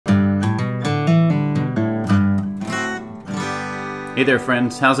Hey there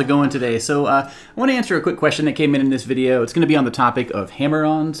friends, how's it going today? So I want to answer a quick question that came in this video. It's going to be on the topic of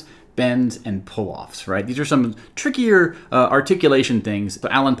hammer-ons, bends, and pull-offs, right? These are some trickier articulation things. So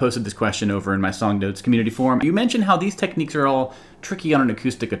Alan posted this question over in my Song Notes community forum. You mentioned how these techniques are all tricky on an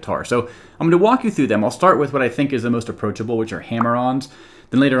acoustic guitar. So I'm going to walk you through them. I'll start with what I think is the most approachable, which are hammer-ons.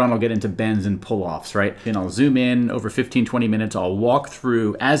 Then later on I'll get into bends and pull-offs, right? Then I'll zoom in over 15-20 minutes. I'll walk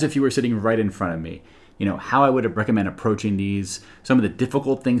through as if you were sitting right in front of me. You know, how I would recommend approaching these, some of the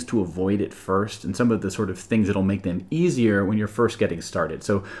difficult things to avoid at first, and some of the sort of things that'll make them easier when you're first getting started.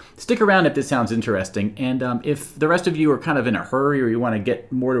 So stick around if this sounds interesting, and if the rest of you are kind of in a hurry or you want to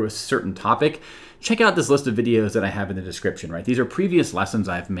get more to a certain topic, check out this list of videos that I have in the description, right? These are previous lessons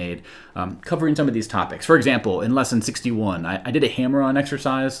I've made covering some of these topics. For example, in lesson 61, I did a hammer-on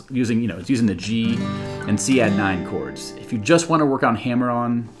exercise using, it's using the G and Cadd9 chords. If you just want to work on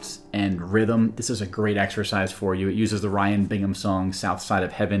hammer-ons and rhythm, this is a great exercise for you. It uses the Ryan Bingham song Southside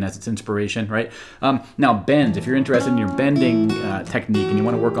of Heaven as its inspiration, right? Now bends, if you're interested in your bending technique and you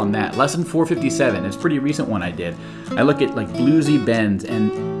want to work on that, lesson 457, it's a pretty recent one I did. I look at like bluesy bends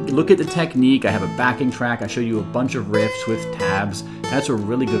and look at the technique. I have a backing track. I show you a bunch of riffs with tabs. That's a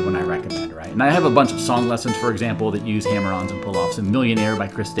really good one I recommend, right? And I have a bunch of song lessons, for example, that use hammer-ons and pull-offs. And Millionaire by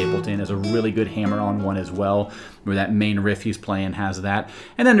Stapleton is a really good hammer-on one as well, where that main riff he's playing has that.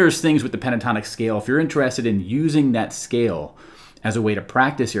 And then there's things with the pentatonic scale. If you're interested in using that scale as a way to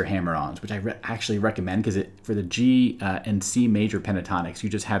practice your hammer-ons, which I actually recommend, because for the G and C major pentatonics, you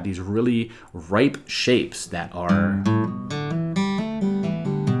just have these really ripe shapes that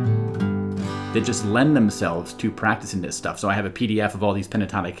just lend themselves to practicing this stuff. So I have a PDF of all these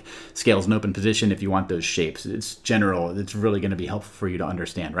pentatonic scales in open position if you want those shapes. It's general. It's really going to be helpful for you to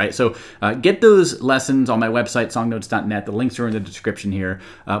understand, right? So get those lessons on my website, songnotes.net. The links are in the description here.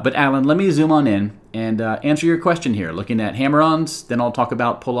 But Alan, let me zoom on in and answer your question here. Looking at hammer-ons, then I'll talk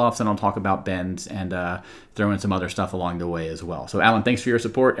about pull-offs, and I'll talk about bends, and throw in some other stuff along the way as well. So Alan, thanks for your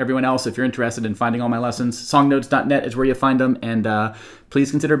support. Everyone else, if you're interested in finding all my lessons, songnotes.net is where you find them, and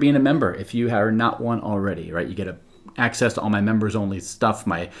please consider being a member if you are not one already, right? You get access to all my members-only stuff,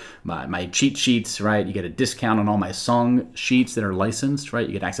 my cheat sheets, right? You get a discount on all my song sheets that are licensed, right?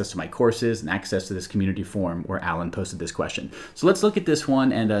 You get access to my courses and access to this community forum where Alan posted this question. So let's look at this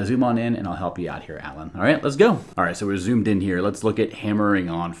one and zoom on in, and I'll help you out here, Alan. All right, let's go. All right, so we're zoomed in here. Let's look at hammering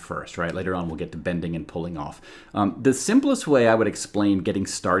on first, right? Later on, we'll get to bending and pulling off. The simplest way I would explain getting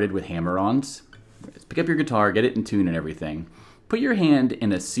started with hammer-ons is pick up your guitar, get it in tune and everything. Put your hand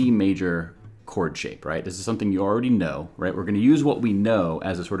in a C major chord shape, right? This is something you already know, right? We're going to use what we know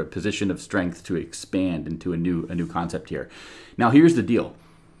as a sort of position of strength to expand into a new concept here. Now, here's the deal.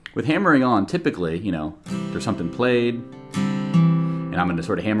 With hammering on, typically, there's something played, and I'm going to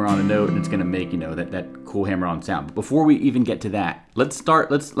sort of hammer on a note, and it's going to make, that cool hammer-on sound. But before we even get to that, let's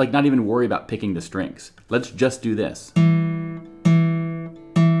like not even worry about picking the strings. Let's just do this.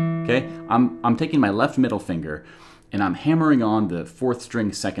 Okay? I'm taking my left middle finger, and I'm hammering on the 4th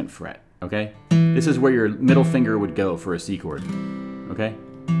string 2nd fret. Okay? This is where your middle finger would go for a C chord. Okay?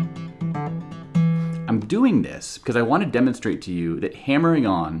 I'm doing this because I want to demonstrate to you that hammering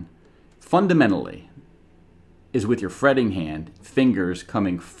on fundamentally is with your fretting hand, fingers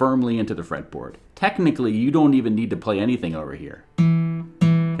coming firmly into the fretboard. Technically, you don't even need to play anything over here.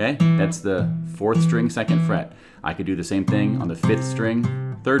 Okay? That's the 4th string 2nd fret. I could do the same thing on the 5th string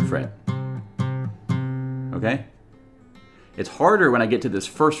 3rd fret. Okay? It's harder when I get to this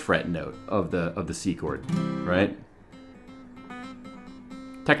 1st fret note of the C chord, right?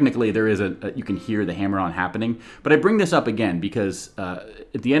 Technically, there is you can hear the hammer-on happening, but I bring this up again because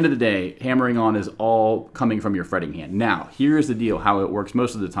at the end of the day, hammering on is all coming from your fretting hand. Now, here's the deal. How it works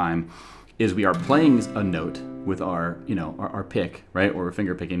most of the time is we are playing a note with our pick, right, or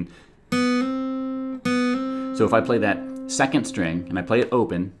finger picking. So if I play that 2nd string and I play it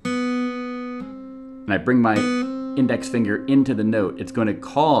open, and I bring my index finger into the note, it's going to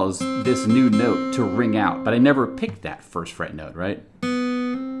cause this new note to ring out. But I never picked that 1st fret note, right?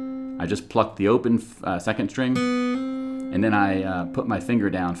 I just plucked the open 2nd string, and then I put my finger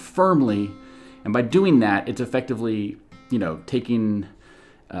down firmly. And by doing that, it's effectively, taking,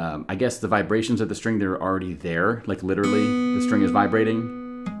 I guess, the vibrations of the string that are already there. Like literally, the string is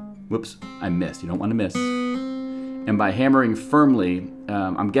vibrating. Whoops, I missed. You don't want to miss. And by hammering firmly,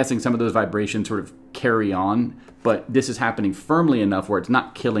 I'm guessing some of those vibrations sort of carry on, but this is happening firmly enough where it's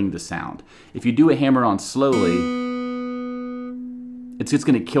not killing the sound. If you do a hammer-on slowly, it's just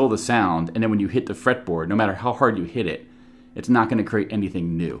going to kill the sound, and then when you hit the fretboard, no matter how hard you hit it, it's not going to create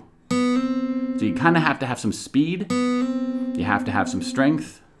anything new. So you kind of have to have some speed, you have to have some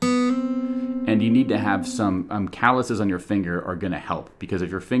strength, and And you need to have some calluses on your finger are going to help, because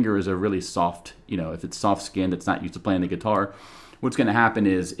if your finger is a really soft, you know, if it's soft skinned, it's not used to playing the guitar, what's going to happen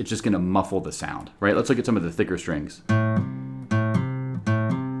is it's just going to muffle the sound, right? Let's look at some of the thicker strings.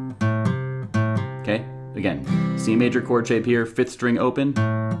 Okay, again, C major chord shape here, 5th string open.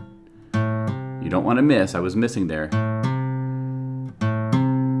 You don't want to miss, I was missing there.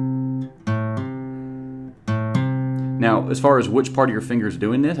 Now, as far as which part of your finger is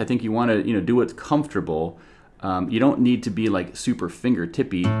doing this, I think you want to, you know, do what's comfortable. You don't need to be like super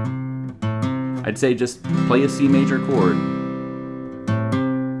fingertippy. I'd say just play a C major chord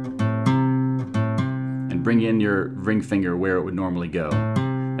and bring in your ring finger where it would normally go.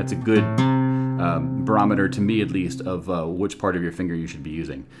 That's a good barometer, to me at least, of which part of your finger you should be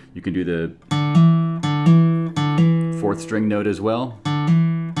using. You can do the 4th string note as well.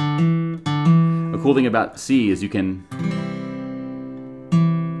 The cool thing about C is you can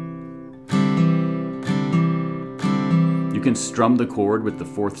strum the chord with the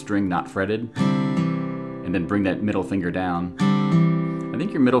 4th string not fretted, and then bring that middle finger down. I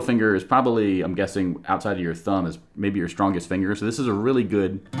think your middle finger is probably, I'm guessing, outside of your thumb, is maybe your strongest finger, so this is a really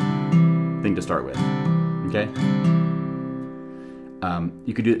good thing to start with, okay?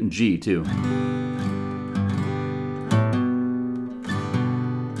 You could do it in G too. All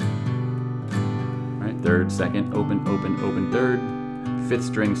right, 3rd, 2nd, open, open, open, 3rd, 5th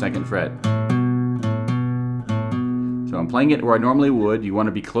string, 2nd fret. So I'm playing it where I normally would. You want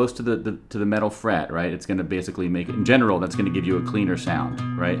to be close to the metal fret, right? It's going to basically make it, in general, that's going to give you a cleaner sound,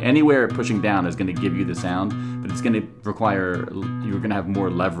 right? Anywhere pushing down is going to give you the sound, but it's going to require, you're going to have more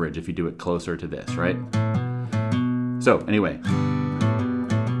leverage if you do it closer to this, right? So anyway.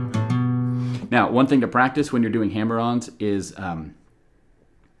 Now, one thing to practice when you're doing hammer-ons is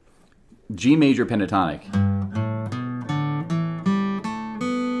G major pentatonic.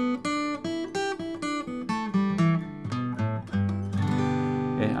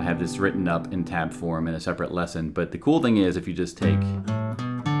 I have this written up in tab form in a separate lesson, but the cool thing is if you just take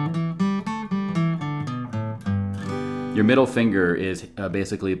your middle finger is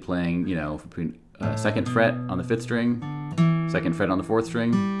basically playing, you know, between 2nd fret on the 5th string, 2nd fret on the 4th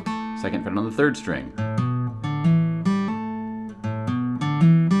string, 2nd fret on the 3rd string.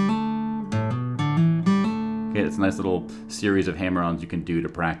 Okay, it's a nice little series of hammer-ons you can do to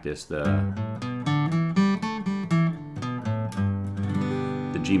practice the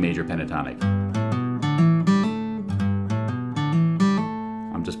G major pentatonic.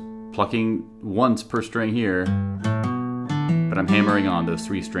 I'm just plucking once per string here, but I'm hammering on those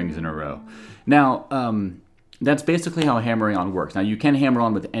 3 strings in a row. Now, that's basically how hammering on works. Now, you can hammer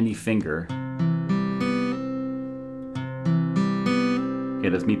on with any finger. Okay,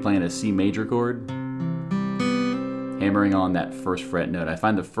 that's me playing a C major chord, hammering on that 1st fret note. I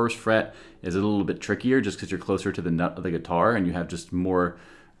find the 1st fret is a little bit trickier just because you're closer to the nut of the guitar and you have just more,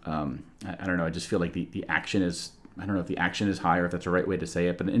 I don't know, I just feel like the action is, I don't know if the action is higher, if that's the right way to say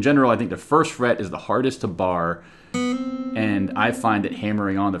it, but in general, I think the 1st fret is the hardest to bar, and I find that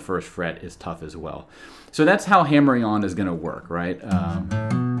hammering on the 1st fret is tough as well. So that's how hammering on is going to work, right?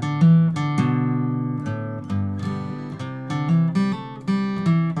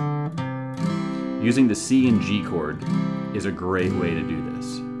 Using the C and G chord is a great way to do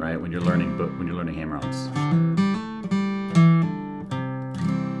this, right? When you're learning hammer-ons.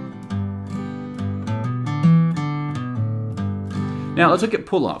 Now let's look at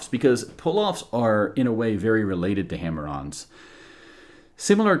pull-offs, because pull-offs are in a way very related to hammer-ons.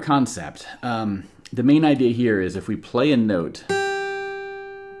 Similar concept. The main idea here is if we play a note,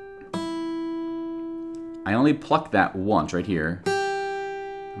 I only pluck that once right here.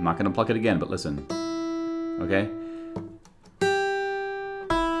 I'm not going to pluck it again, but listen. Okay?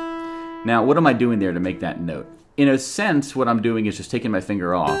 Now, what am I doing there to make that note? In a sense, what I'm doing is just taking my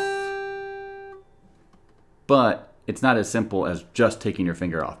finger off. But it's not as simple as just taking your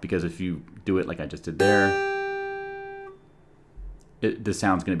finger off, because if you do it like I just did there, the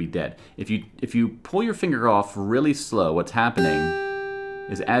sound's going to be dead. If you pull your finger off really slow, what's happening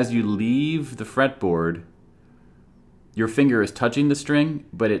is as you leave the fretboard, your finger is touching the string,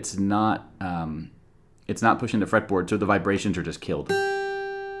 but it's not pushing the fretboard, so the vibrations are just killed.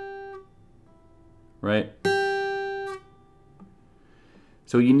 Right?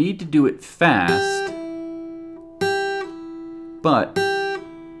 So you need to do it fast, but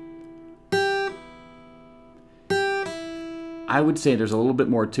I would say there's a little bit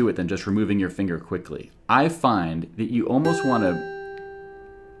more to it than just removing your finger quickly. I find that you almost want to,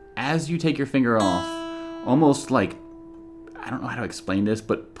 as you take your finger off, almost like, I don't know how to explain this,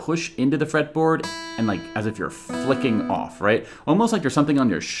 but push into the fretboard and like as if you're flicking off, right? Almost like there's something on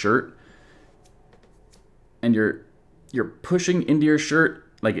your shirt and you're pushing into your shirt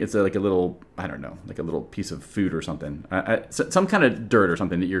like it's like a little, I don't know, like a little piece of food or something, some kind of dirt or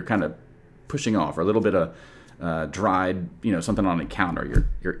something that you're kind of pushing off, or a little bit of dried, you know, something on a counter.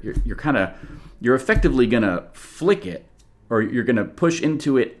 You're effectively gonna flick it, or you're gonna push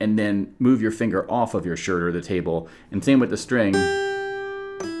into it and then move your finger off of your shirt or the table. And same with the string.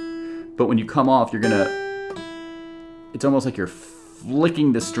 But when you come off, it's almost like you're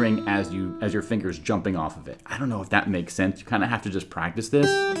flicking the string as your finger's jumping off of it. I don't know if that makes sense. You kind of have to just practice this.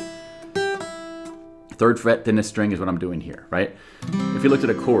 3rd fret, thinnest string is what I'm doing here, right? If you looked at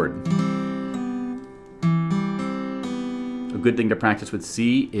a chord, a good thing to practice with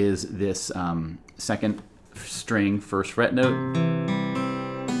C is this 2nd string 1st fret note.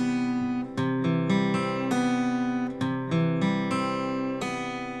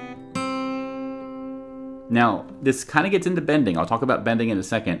 Now, this kind of gets into bending. I'll talk about bending in a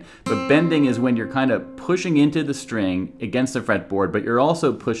second. But bending is when you're kind of pushing into the string against the fretboard, but you're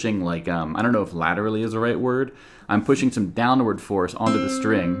also pushing like, I don't know if laterally is the right word. I'm pushing some downward force onto the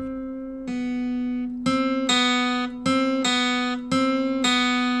string.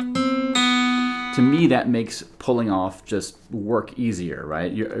 To me, that makes pulling off just work easier, right?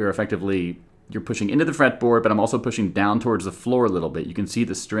 You're effectively, you're pushing into the fretboard, but I'm also pushing down towards the floor a little bit. You can see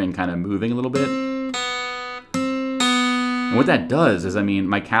the string kind of moving a little bit. And what that does is, I mean,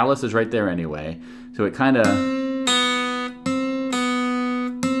 my callus is right there anyway, so it kind of,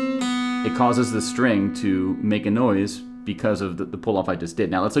 it causes the string to make a noise because of the pull-off I just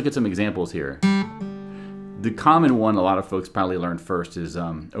did. Now let's look at some examples here. The common one a lot of folks probably learned first is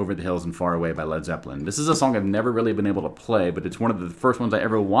Over the Hills and Far Away by Led Zeppelin. This is a song I've never really been able to play, but it's one of the first ones I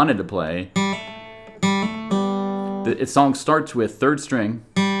ever wanted to play. The song starts with 3rd string,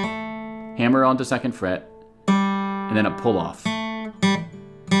 hammer onto 2nd fret, and then a pull-off.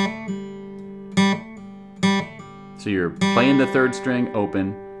 So you're playing the 3rd string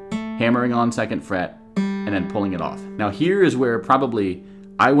open, hammering on 2nd fret, and then pulling it off. Now here is where probably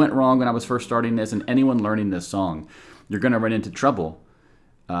I went wrong when I was first starting this, and anyone learning this song, you're gonna run into trouble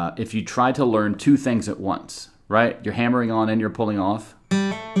if you try to learn 2 things at once, right? You're hammering on and you're pulling off.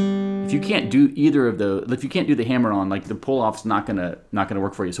 If you can't do either of those, if you can't do the hammer on, like the pull-off's not gonna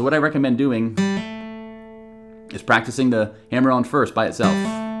work for you. So what I recommend doing is practicing the hammer on first by itself.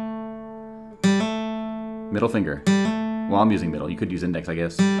 Middle finger. Well, I'm using middle. You could use index, I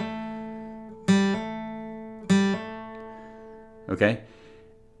guess. Okay?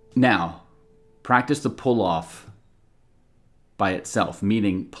 Now, practice the pull off by itself,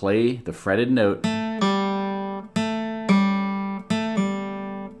 meaning play the fretted note,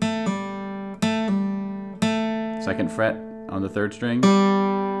 2nd fret on the 3rd string.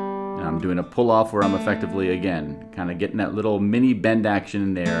 And I'm doing a pull-off where I'm effectively, again, kind of getting that little mini bend action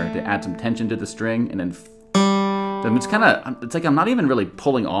in there to add some tension to the string, and then it's like I'm not even really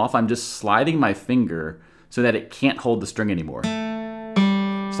pulling off, I'm just sliding my finger so that it can't hold the string anymore.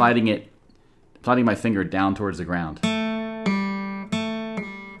 Sliding my finger down towards the ground.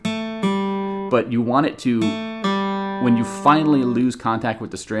 But you want it to, when you finally lose contact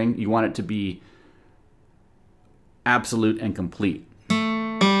with the string, you want it to be absolute and complete,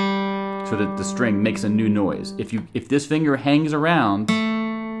 so that the string makes a new noise. If this finger hangs around,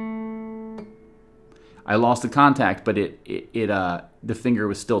 I lost the contact, but the finger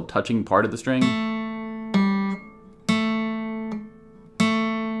was still touching part of the string.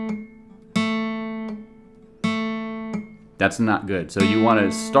 That's not good. So you want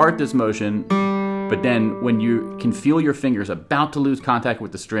to start this motion, but then when you can feel your fingers about to lose contact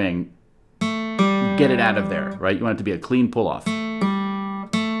with the string, get it out of there, right? You want it to be a clean pull-off.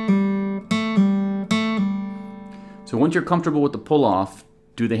 So once you're comfortable with the pull-off,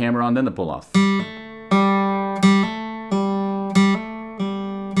 do the hammer on, then the pull-off.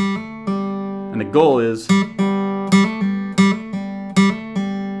 And the goal is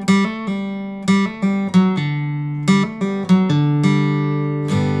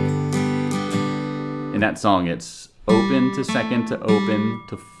in that song, it's open to 2nd to open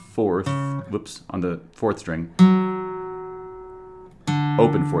to 4th, whoops, on the 4th string,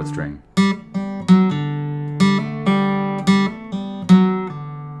 open 4th string.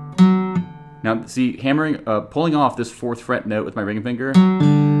 Now, see, hammering, pulling off this 4th fret note with my ring finger,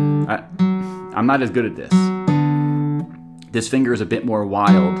 I'm not as good at this. This finger is a bit more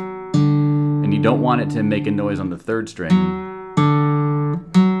wild, and you don't want it to make a noise on the 3rd string.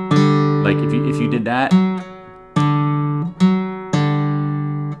 Like if you did that,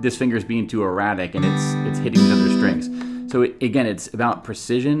 this finger is being too erratic and it's hitting these other strings. So again, it's about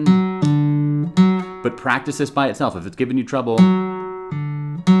precision, but practice this by itself. If it's giving you trouble,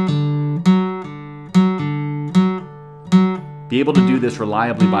 Be able to do this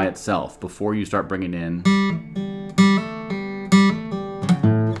reliably by itself before you start bringing in.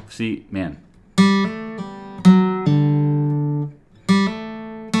 See, man.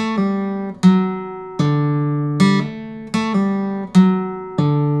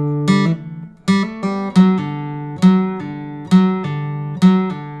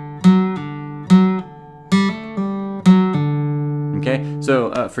 Okay,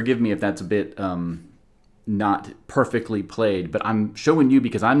 so forgive me if that's a bit not perfectly played, but I'm showing you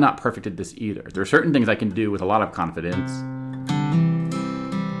because I'm not perfect at this either. There are certain things I can do with a lot of confidence.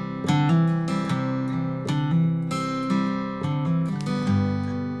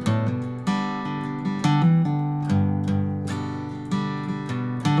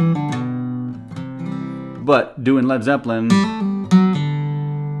 But doing Led Zeppelin,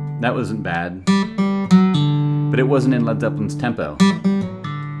 that wasn't bad. But it wasn't in Led Zeppelin's tempo,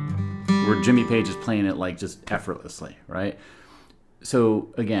 where Jimmy Page is playing it like just effortlessly, right? So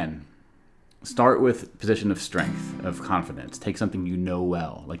again, start with position of strength, of confidence. Take something you know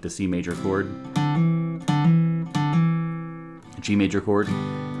well, like the C major chord, G major chord.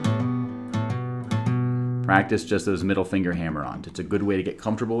 Practice just those middle finger hammer-ons. It's a good way to get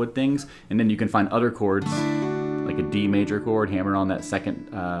comfortable with things, and then you can find other chords, like a D major chord, hammer on that second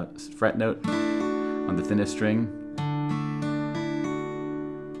fret note on the thinnest string.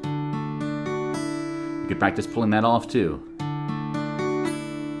 You could practice pulling that off too.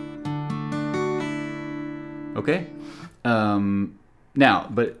 Okay? Now,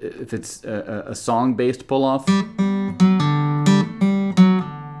 but if it's a song-based pull-off,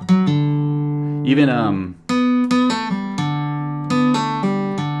 even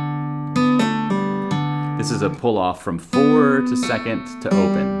this is a pull-off from 4 to 2nd to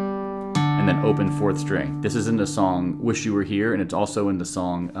open. And then open 4th string. This is in the song Wish You Were Here, and it's also in the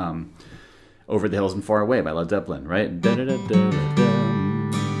song Over the Hills and Far Away by Led Zeppelin, right? Da, da, da, da, da, da.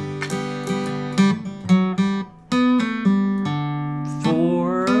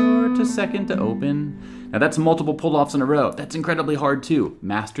 4 to 2nd to open. Now that's multiple pull-offs in a row. That's incredibly hard too.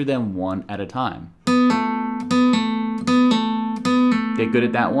 Master them one at a time. Get good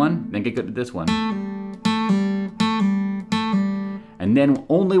at that one, then get good at this one. And then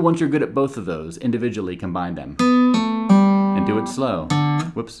only once you're good at both of those, individually combine them. And do it slow.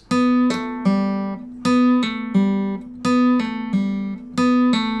 Whoops.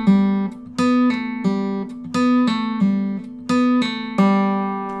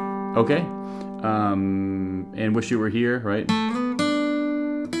 Okay. And Wish You Were Here, right?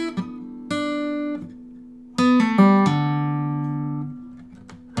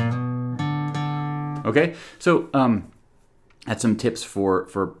 Okay, so that's some tips for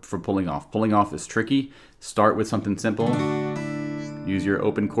pulling off. Pulling off is tricky. Start with something simple. Use your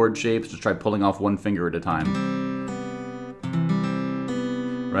open chord shapes. Just try pulling off one finger at a time.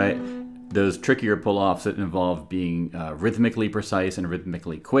 Right? Those trickier pull-offs that involve being rhythmically precise and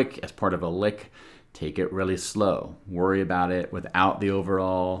rhythmically quick as part of a lick, take it really slow. Worry about it without the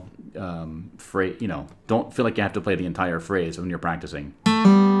overall phrase. You know, don't feel like you have to play the entire phrase when you're practicing.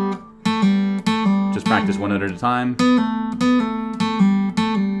 Just practice one note at a time.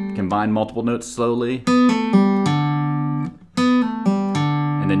 Combine multiple notes slowly.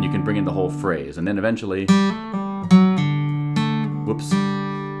 And then you can bring in the whole phrase. And then eventually, whoops.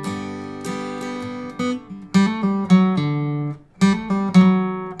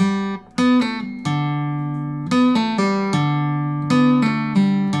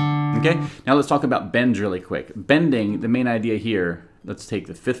 Okay, now let's talk about bends really quick. Bending, the main idea here, let's take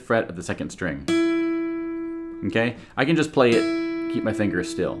the 5th fret of the 2nd string. Okay, I can just play it, keep my fingers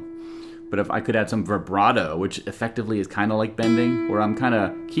still. But if I could add some vibrato, which effectively is kind of like bending, where I'm kind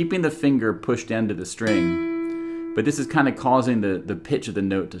of keeping the finger pushed into the string, but this is kind of causing the pitch of the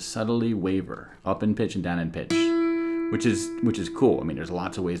note to subtly waver, up in pitch and down in pitch, which is cool. I mean, there's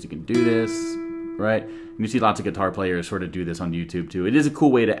lots of ways you can do this, right? And you see lots of guitar players sort of do this on YouTube too. It is a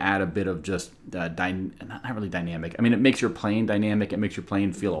cool way to add a bit of just, not really dynamic. I mean, it makes your playing dynamic. It makes your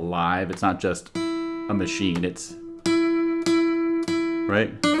playing feel alive. It's not just a machine. It's,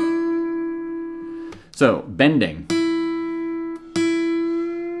 right? So, bending.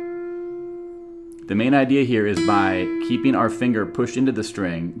 The main idea here is by keeping our finger pushed into the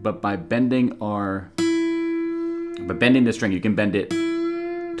string, but by bending the string, you can bend it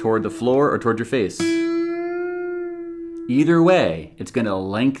toward the floor or toward your face. Either way, it's going to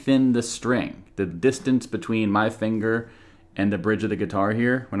lengthen the string. The distance between my finger and the bridge of the guitar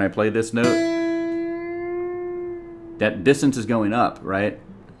here, when I play this note, that distance is going up, right?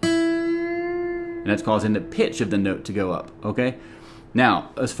 And that's causing the pitch of the note to go up, okay? Now,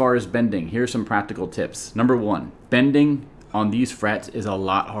 as far as bending, here's some practical tips. Number 1, bending on these frets is a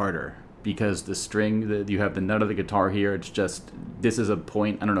lot harder because the string, you have the nut of the guitar here. It's just, this is a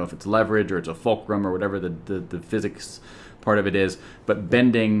point, I don't know if it's leverage or it's a fulcrum or whatever the physics part of it is, but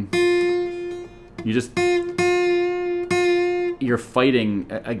bending, you're fighting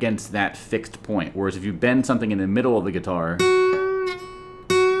against that fixed point. Whereas if you bend something in the middle of the guitar,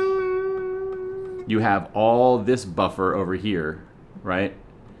 you have all this buffer over here, right?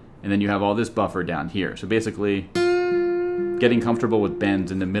 And then you have all this buffer down here. So basically, getting comfortable with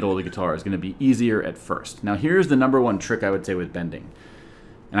bends in the middle of the guitar is going to be easier at first. Now here's the #1 trick I would say with bending.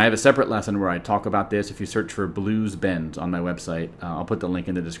 And I have a separate lesson where I talk about this. If you search for blues bends on my website, I'll put the link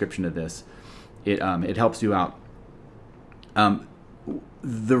in the description of this. It helps you out.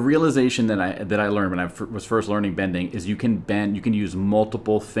 The realization that I learned when I was first learning bending is you can use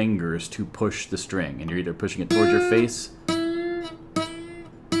multiple fingers to push the string, and you're either pushing it towards your face,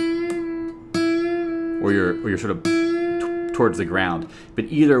 or you're sort of towards the ground. But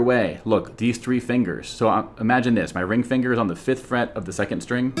either way, look, these 3 fingers. So imagine this: my ring finger is on the 5th fret of the 2nd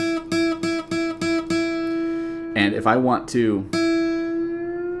string, and if I want to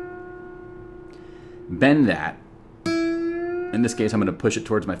bend that, in this case, I'm going to push it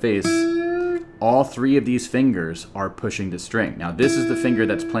towards my face. All 3 of these fingers are pushing the string. Now, this is the finger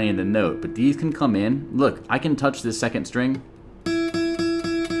that's playing the note, but these can come in. Look, I can touch this 2nd string.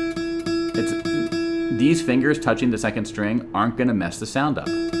 These fingers touching the 2nd string aren't going to mess the sound up,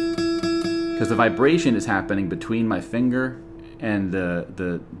 because the vibration is happening between my finger and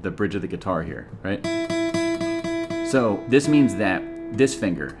the bridge of the guitar here, right? So this means that this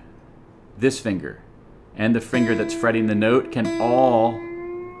finger, and the finger that's fretting the note can all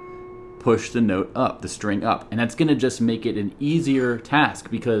push the note up, the string up. And that's going to just make it an easier task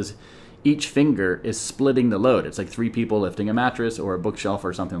because each finger is splitting the load. It's like 3 people lifting a mattress or a bookshelf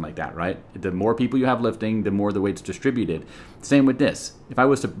or something like that, right? The more people you have lifting, the more the weight's distributed. Same with this. If I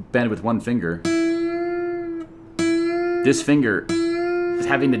was to bend with 1 finger, this finger is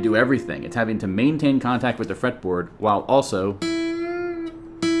having to do everything. It's having to maintain contact with the fretboard while also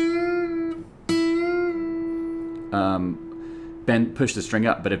push the string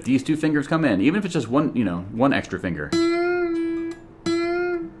up. But if these 2 fingers come in, even if it's just one extra finger,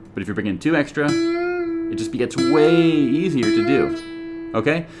 but if you're bringing 2 extra, it just gets way easier to do.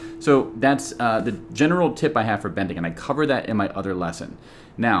 Okay, so that's the general tip I have for bending, and I cover that in my other lesson.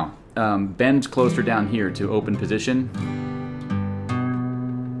 Now, bends closer down here to open position.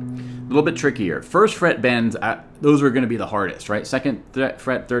 A little bit trickier. 1st fret bends, those are going to be the hardest, right? 2nd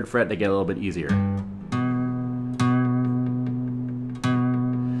fret, 3rd fret, they get a little bit easier.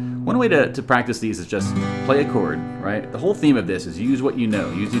 One way to practice these is just play a chord, right? The whole theme of this is use what you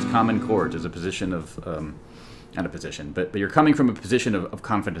know. Use these common chords as a position of, not a position, but you're coming from a position of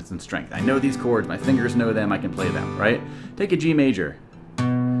confidence and strength. I know these chords, my fingers know them, I can play them, right? Take a G major.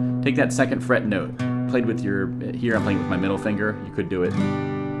 Take that 2nd fret note. Played with here I'm playing with my middle finger. You could do it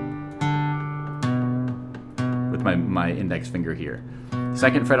with my index finger here.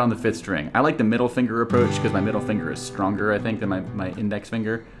 2nd fret on the 5th string. I like the middle finger approach because my middle finger is stronger, I think, than my index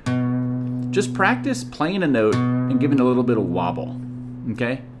finger. Just practice playing a note and giving a little bit of wobble,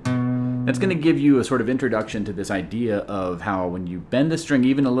 okay? That's going to give you a sort of introduction to this idea of how when you bend the string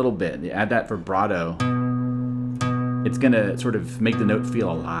even a little bit, you add that vibrato, it's going to sort of make the note feel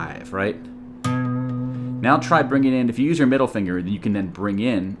alive, right? Now try bringing in, if you use your middle finger, you can then bring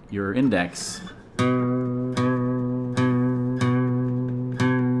in your index,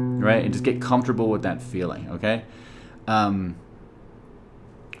 right? And just get comfortable with that feeling, okay?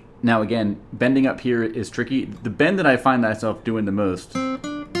 Now again, bending up here is tricky. The bend that I find myself doing the most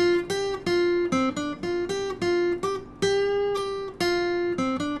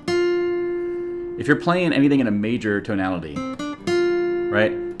if you're playing anything in a major tonality,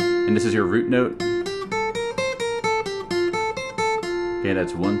 right? And this is your root note. Okay,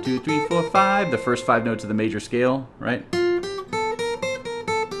 that's 1, 2, 3, 4, 5, the first 5 notes of the major scale, right?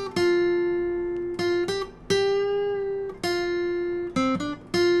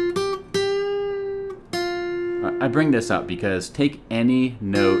 I bring this up because take any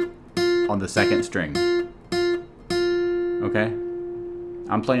note on the 2nd string, okay?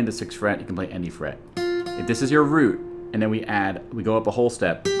 I'm playing the 6th fret, you can play any fret. If this is your root, and then we go up a whole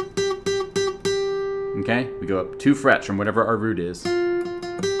step, okay? We go up 2 frets from whatever our root is.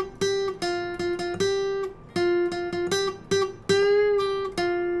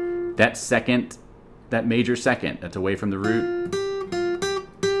 That major 2nd, that's away from the root,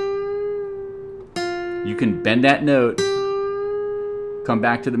 you can bend that note, come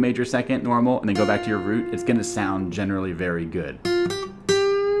back to the major 2nd normal, and then go back to your root. It's going to sound generally very good.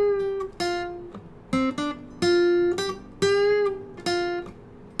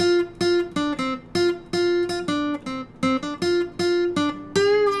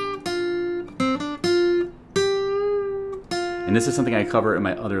 And this is something I cover in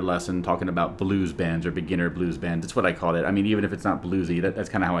my other lesson talking about blues bends or beginner blues bends. It's what I called it. I mean, even if it's not bluesy, that's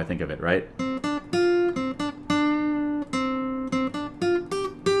kind of how I think of it, right?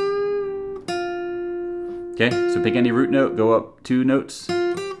 Okay, so pick any root note, go up 2 notes,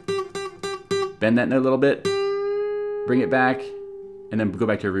 bend that note a little bit, bring it back, and then go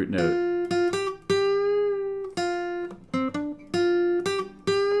back to your root note.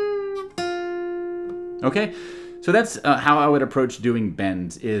 Okay, so that's how I would approach doing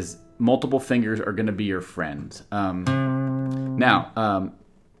bends, is multiple fingers are going to be your friends. Now,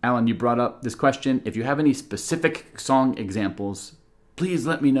 Alan, you brought up this question. If you have any specific song examples, please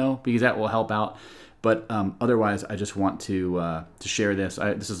let me know, because that will help out. But otherwise, I just want to share this.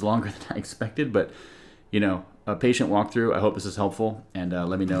 This is longer than I expected, but you know, a patient walkthrough. I hope this is helpful, and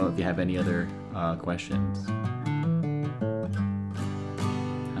let me know if you have any other questions.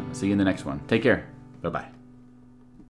 See you in the next one. Take care. Bye-bye.